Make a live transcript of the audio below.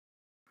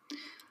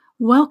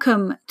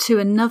Welcome to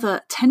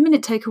another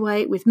 10-minute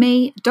takeaway with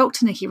me,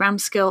 Dr. Nikki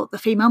Ramskill, the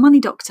Female Money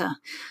Doctor.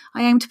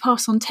 I aim to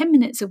pass on 10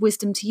 minutes of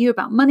wisdom to you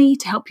about money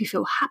to help you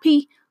feel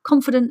happy,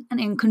 confident, and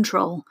in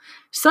control.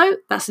 So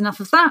that's enough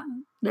of that.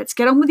 Let's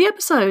get on with the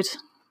episode.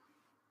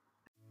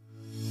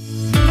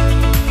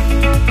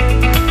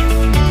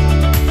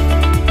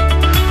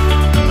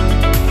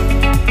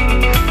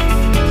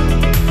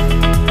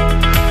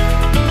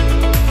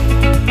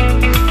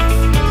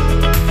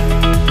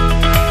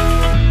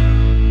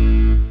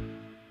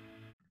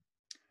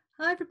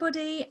 Hi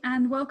everybody,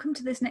 and welcome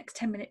to this next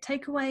 10-minute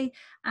takeaway.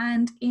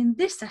 And in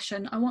this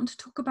session, I want to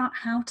talk about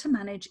how to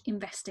manage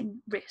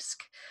investing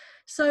risk.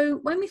 So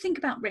when we think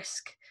about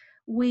risk,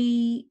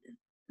 we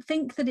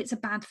think that it's a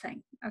bad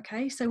thing.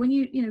 Okay, so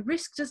when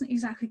risk doesn't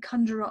exactly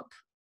conjure up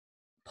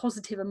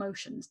positive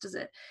emotions, does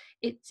it?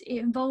 It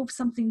involves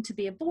something to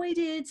be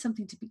avoided,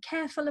 something to be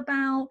careful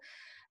about.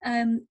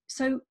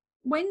 So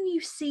when you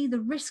see the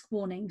risk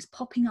warnings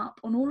popping up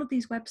on all of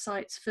these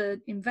websites for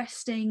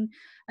investing,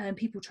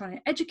 people trying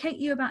to educate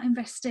you about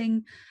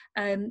investing,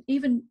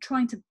 even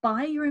trying to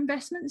buy your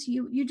investments,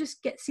 you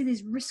just see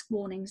these risk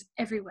warnings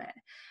everywhere.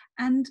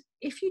 And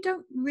if you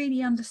don't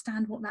really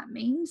understand what that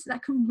means,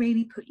 that can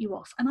really put you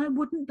off. And I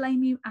wouldn't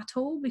blame you at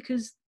all,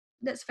 because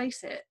let's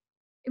face it,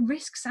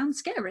 risk sounds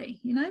scary.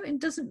 It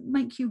doesn't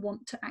make you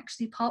want to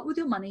actually part with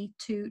your money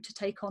to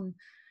take on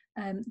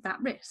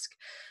that risk.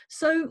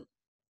 So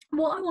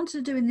what I wanted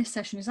to do in this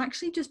session is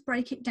actually just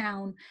break it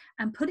down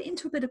and put it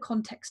into a bit of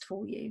context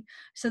for you,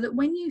 so that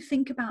when you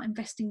think about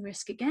investing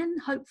risk again,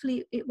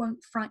 hopefully it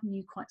won't frighten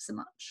you quite so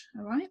much.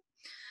 All right.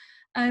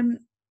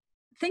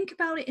 Think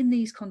about it in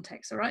these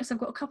contexts. All right. So I've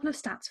got a couple of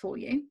stats for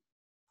you.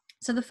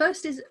 So the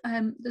first is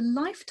the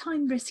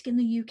lifetime risk in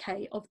the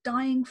UK of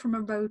dying from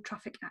a road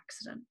traffic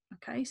accident.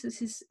 Okay. So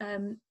this is,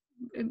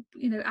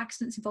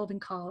 accidents involving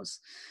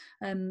cars.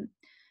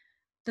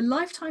 The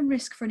lifetime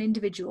risk for an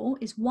individual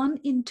is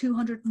 1 in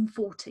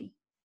 240.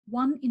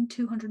 1 in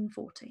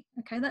 240.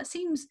 Okay, that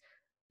seems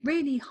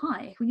really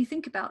high when you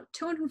think about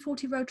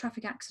 240 road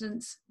traffic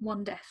accidents,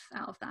 1 death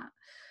out of that.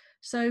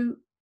 So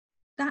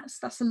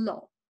that's a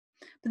lot.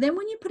 But then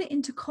when you put it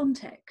into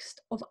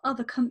context of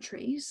other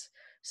countries,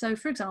 so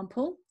for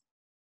example,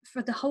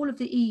 for the whole of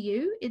the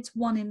EU, it's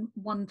 1 in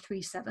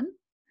 137.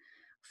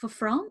 For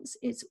France,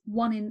 it's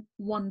 1 in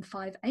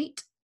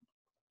 158.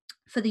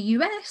 For the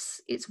US,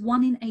 it's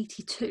 1 in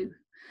 82.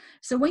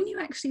 So when you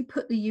actually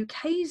put the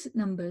UK's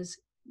numbers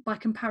by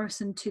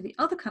comparison to the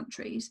other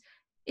countries,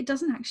 it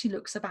doesn't actually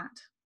look so bad.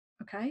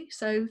 Okay,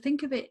 so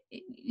think of it,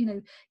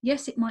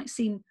 yes, it might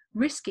seem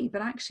risky,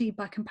 but actually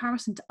by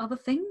comparison to other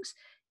things,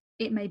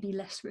 it may be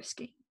less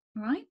risky,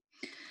 right?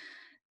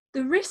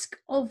 The risk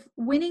of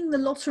winning the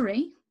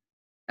lottery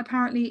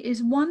apparently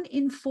is 1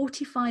 in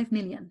 45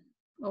 million,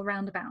 or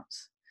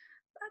roundabouts.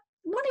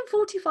 1 in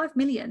 45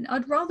 million.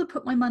 I'd rather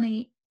put my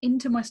money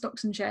into my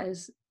stocks and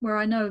shares, where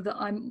I know that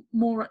I'm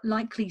more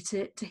likely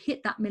to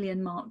hit that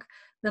million mark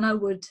than I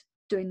would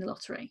doing the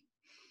lottery.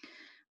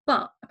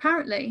 But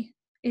apparently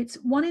it's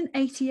 1 in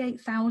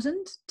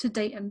 88,000 to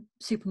date a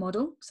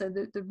supermodel. So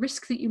the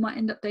risk that you might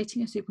end up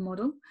dating a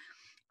supermodel.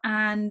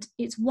 And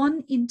it's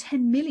 1 in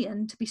 10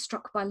 million to be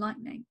struck by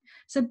lightning.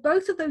 So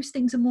both of those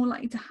things are more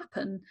likely to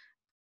happen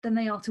than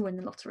they are to win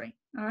the lottery.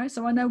 All right.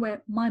 So I know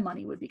where my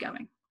money would be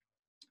going.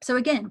 So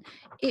again,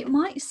 it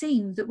might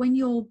seem that when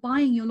you're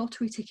buying your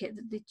lottery ticket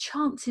that the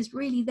chance is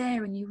really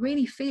there and you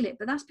really feel it,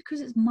 but that's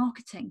because it's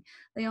marketing.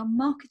 They are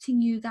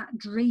marketing you that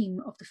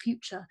dream of the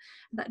future,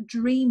 that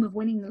dream of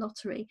winning the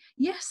lottery.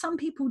 Yes, some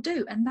people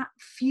do, and that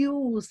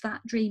fuels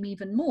that dream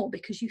even more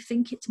because you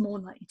think it's more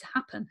likely to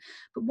happen.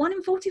 But 1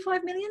 in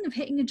 45 million of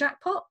hitting a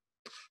jackpot,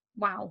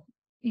 wow,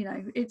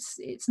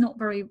 it's not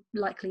very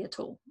likely at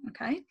all.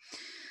 Okay.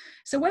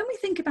 So when we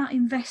think about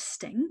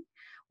investing,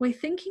 we're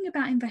thinking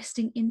about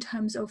investing in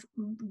terms of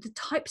the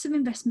types of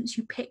investments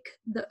you pick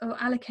that are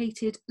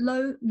allocated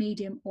low,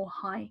 medium, or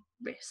high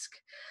risk.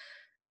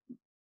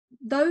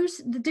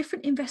 The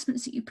different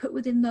investments that you put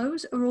within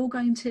those are all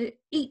going to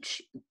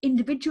each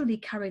individually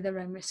carry their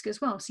own risk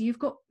as well. So you've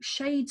got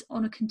shades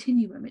on a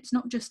continuum. It's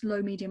not just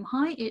low, medium,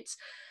 high. It's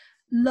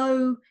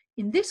low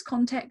in this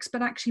context,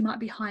 but actually might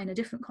be high in a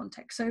different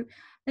context. So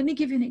let me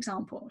give you an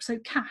example. So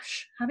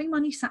cash, having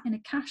money sat in a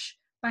cash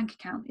bank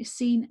account is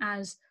seen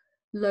as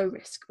low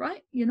risk,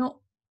 right? You're not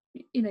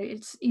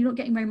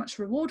getting very much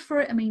reward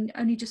for it. I mean,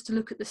 only just to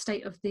look at the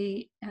state of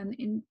the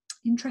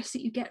interest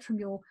that you get from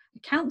your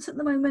accounts at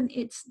the moment,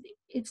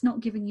 it's not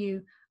giving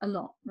you a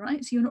lot,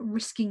 right? So you're not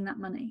risking that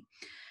money,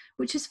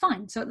 which is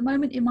fine. So at the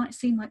moment, it might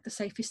seem like the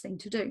safest thing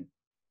to do.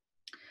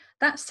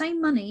 That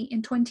same money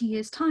in 20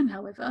 years' time,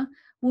 however,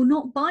 will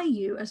not buy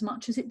you as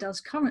much as it does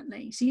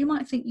currently. So you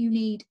might think you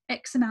need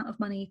X amount of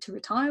money to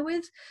retire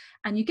with,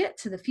 and you get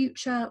to the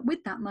future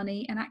with that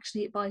money, and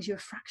actually it buys you a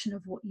fraction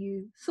of what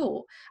you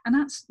thought. And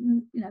that's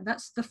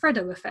the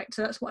Fredo effect.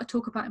 So that's what I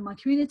talk about in my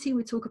community.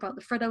 We talk about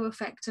the Fredo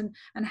effect and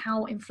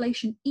how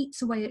inflation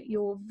eats away at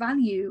your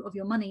value of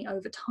your money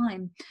over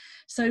time.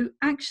 So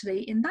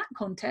actually, in that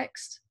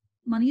context,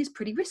 money is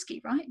pretty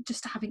risky, right?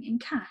 Just having it in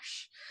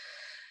cash.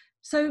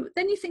 So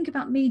then you think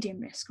about medium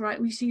risk, right?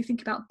 So you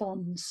think about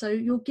bonds. So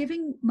you're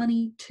giving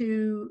money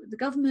to the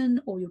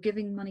government, or you're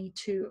giving money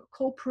to a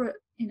corporate,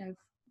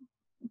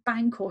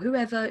 bank or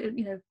whoever,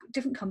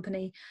 different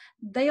company.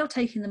 They are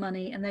taking the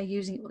money and they're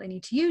using it what they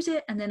need to use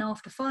it. And then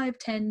after 5,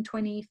 10,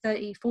 20,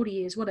 30, 40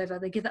 years, whatever,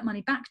 they give that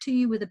money back to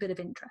you with a bit of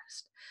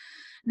interest.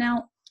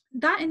 Now,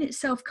 that in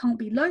itself can't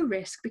be low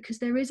risk because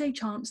there is a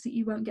chance that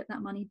you won't get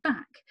that money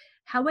back.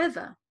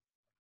 However,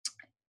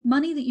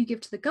 money that you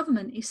give to the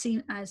government is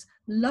seen as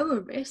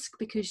lower risk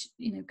because,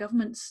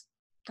 governments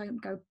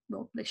don't go,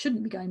 well, they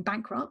shouldn't be going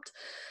bankrupt,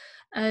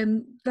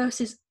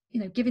 versus,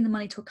 giving the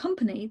money to a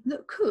company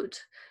that could.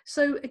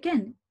 So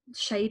again,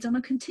 shades on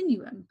a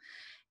continuum.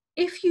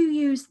 If you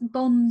use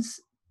bonds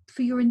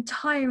for your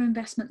entire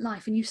investment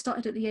life and you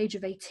started at the age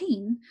of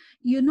 18,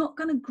 you're not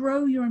going to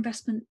grow your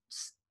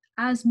investments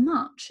as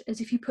much as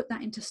if you put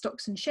that into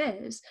stocks and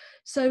shares.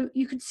 So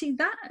you could see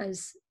that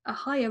as a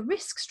higher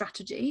risk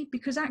strategy,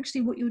 because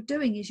actually what you're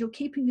doing is you're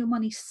keeping your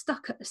money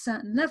stuck at a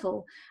certain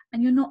level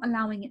and you're not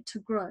allowing it to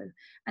grow.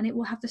 And it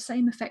will have the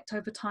same effect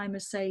over time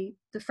as, say,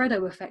 the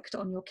Fredo effect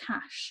on your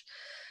cash.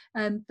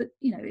 But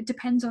it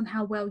depends on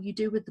how well you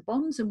do with the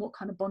bonds and what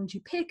kind of bonds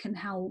you pick and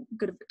how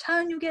good a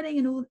return you're getting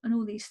and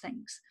all these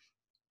things.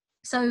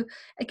 So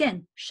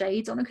again,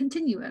 shades on a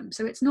continuum.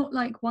 So it's not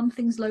like one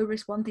thing's low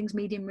risk, one thing's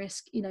medium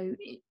risk.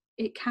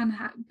 It can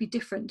be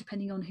different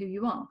depending on who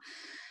you are.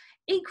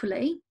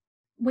 Equally,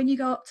 when you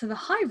go up to the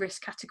high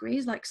risk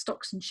categories like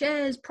stocks and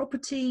shares,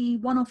 property,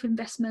 one-off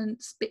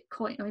investments,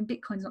 Bitcoin. I mean,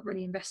 Bitcoin's not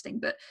really investing,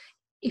 but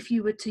if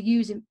you were to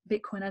use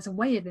Bitcoin as a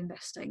way of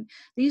investing,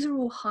 these are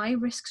all high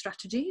risk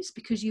strategies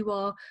because you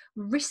are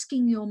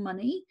risking your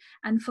money,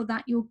 and for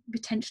that you're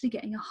potentially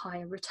getting a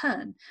higher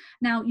return.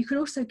 Now, you can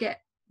also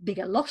get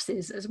bigger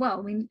losses as well.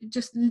 I mean,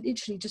 just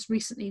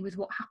recently with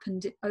what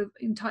happened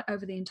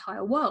over the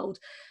entire world,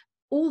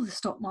 all the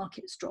stock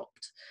markets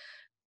dropped.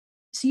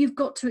 So you've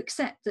got to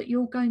accept that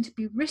you're going to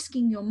be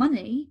risking your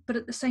money, but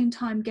at the same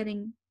time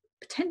getting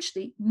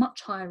potentially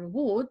much higher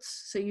rewards.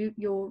 So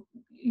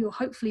you're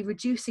hopefully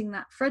reducing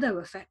that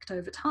Fredo effect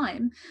over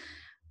time,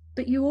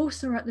 but you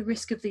also are at the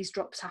risk of these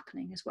drops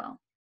happening as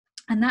well.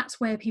 And that's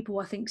where people,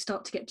 I think,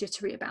 start to get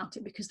jittery about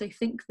it, because they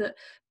think that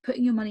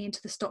putting your money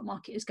into the stock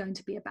market is going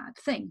to be a bad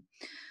thing.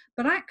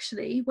 But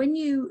actually, when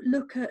you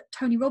look at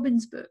Tony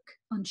Robbins' book,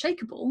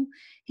 Unshakable,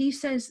 he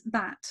says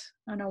that,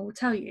 and I will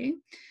tell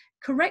you,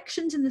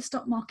 corrections in the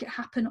stock market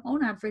happen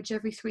on average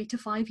every 3 to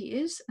 5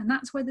 years, and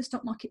that's where the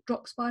stock market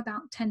drops by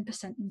about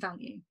 10% in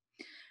value.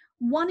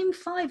 1 in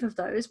 5 of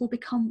those will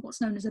become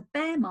what's known as a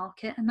bear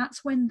market, and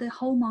that's when the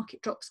whole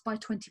market drops by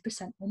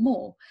 20% or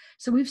more.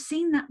 So we've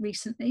seen that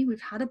recently.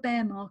 We've had a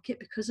bear market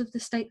because of the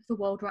state of the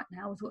world right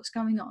now with what's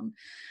going on.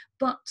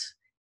 But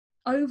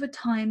over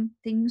time,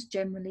 things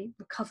generally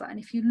recover. And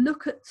if you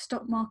look at the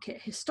stock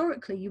market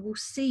historically, you will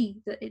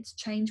see that it's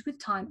changed with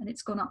time and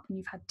it's gone up, and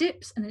you've had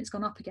dips and then it's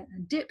gone up again,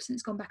 and dips and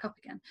it's gone back up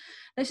again.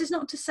 This is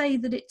not to say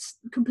that it's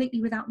completely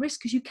without risk,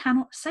 because you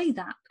cannot say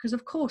that, because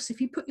of course, if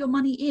you put your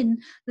money in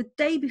the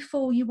day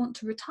before you want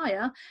to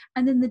retire,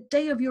 and then the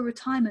day of your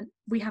retirement,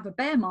 we have a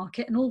bear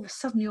market and all of a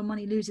sudden your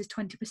money loses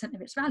 20%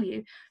 of its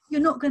value,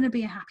 you're not going to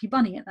be a happy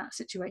bunny at that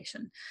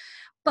situation.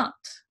 But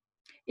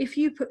if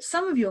you put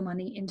some of your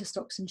money into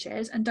stocks and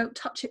shares and don't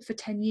touch it for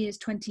 10 years,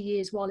 20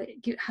 years while it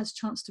has a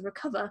chance to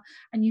recover,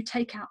 and you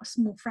take out a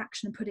small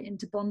fraction and put it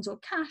into bonds or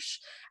cash,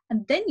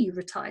 and then you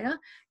retire,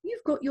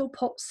 you've got your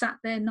pot sat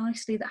there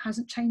nicely that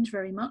hasn't changed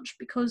very much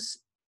because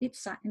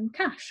it's sat in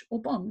cash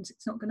or bonds.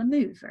 It's not going to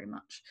move very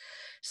much.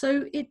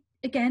 So it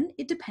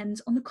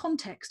depends on the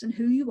context and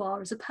who you are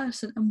as a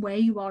person and where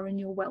you are in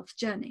your wealth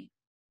journey.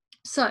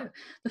 So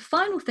the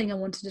final thing I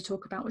wanted to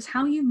talk about was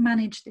how you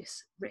manage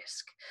this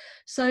risk.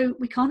 So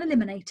we can't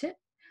eliminate it,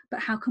 but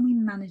how can we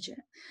manage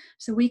it?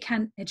 So we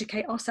can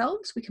educate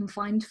ourselves, we can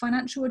find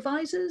financial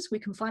advisors, we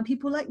can find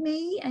people like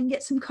me and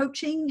get some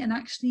coaching and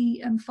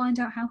actually find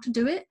out how to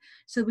do it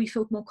so we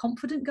feel more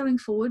confident going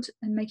forward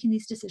and making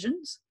these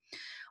decisions.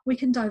 We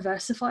can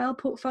diversify our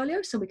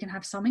portfolio, so we can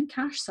have some in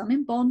cash, some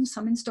in bonds,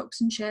 some in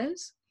stocks and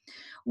shares.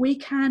 We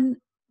can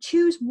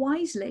choose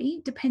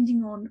wisely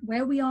depending on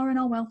where we are in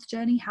our wealth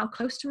journey, how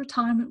close to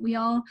retirement we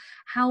are,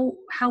 how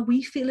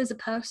we feel as a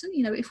person.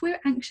 If we're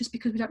anxious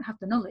because we don't have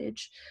the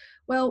knowledge,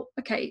 well,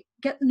 okay,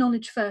 get the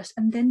knowledge first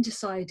and then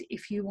decide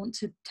if you want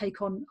to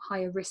take on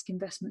higher risk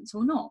investments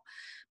or not.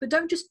 But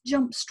don't just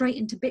jump straight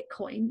into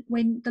Bitcoin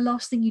when the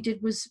last thing you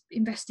did was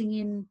investing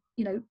in,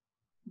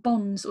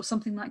 bonds or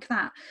something like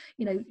that,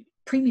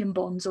 premium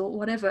bonds or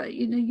whatever.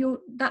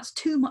 That's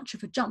too much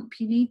of a jump.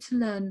 You need to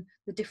learn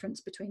the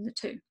difference between the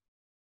two.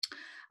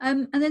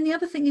 And then the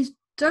other thing is,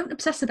 don't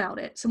obsess about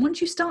it. So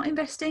once you start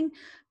investing,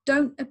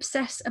 don't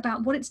obsess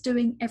about what it's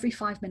doing every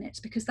 5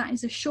 minutes, because that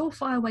is a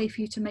surefire way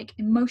for you to make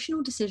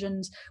emotional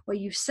decisions where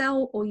you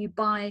sell or you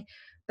buy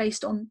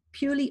based on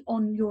purely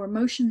on your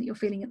emotion that you're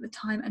feeling at the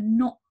time and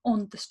not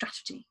on the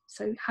strategy.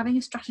 So having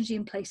a strategy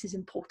in place is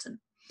important.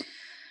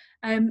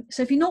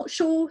 So if you're not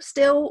sure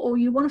still, or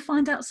you want to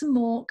find out some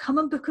more, come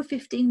and book a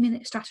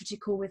 15-minute strategy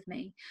call with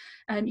me.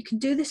 You can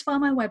do this via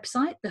my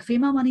website,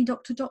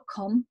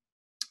 thefemalemoneydoctor.com.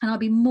 And I'll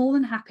be more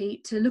than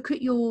happy to look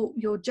at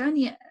your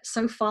journey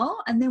so far,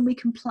 and then we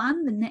can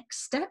plan the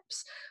next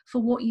steps for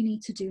what you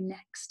need to do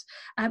next.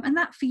 And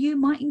that for you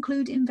might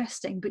include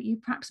investing, but you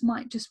perhaps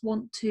might just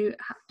want to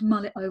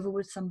mull it over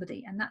with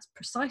somebody. And that's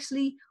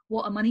precisely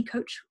what a money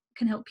coach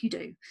can help you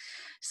do.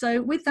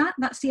 So with that,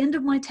 that's the end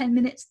of my 10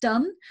 minutes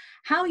done.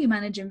 How you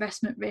manage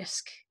investment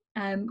risk,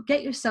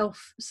 get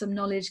yourself some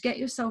knowledge, get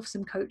yourself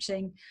some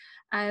coaching,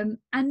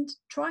 and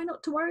try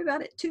not to worry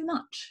about it too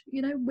much,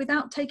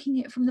 without taking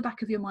it from the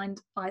back of your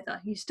mind either.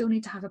 You still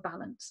need to have a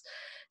balance.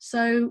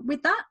 So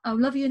with that, I'll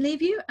love you and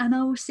leave you, and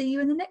I will see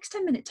you in the next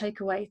 10-minute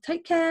takeaway.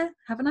 Take care.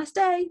 Have a nice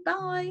day.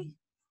 Bye.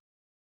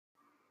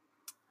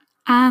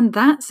 And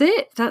that's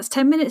it. That's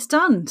 10 minutes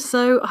done.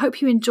 So I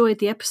hope you enjoyed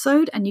the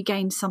episode and you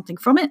gained something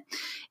from it.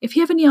 If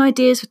you have any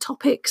ideas for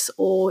topics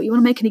or you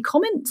want to make any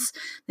comments,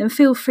 then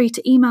feel free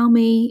to email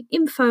me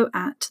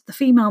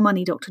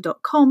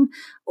info@thefemalemoneydoctor.com,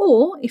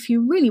 or if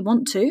you really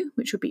want to,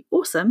 which would be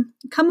awesome,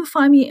 come and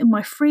find me in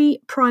my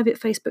free private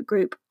Facebook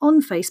group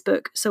on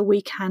Facebook so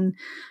we can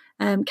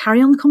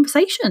carry on the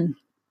conversation.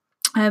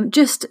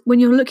 Just when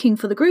you're looking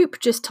for the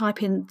group, just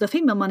type in The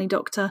Female Money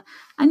Doctor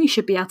and you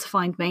should be able to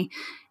find me.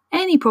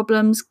 Any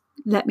problems,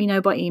 let me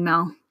know by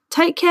email.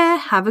 Take care.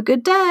 Have a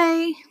good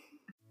day.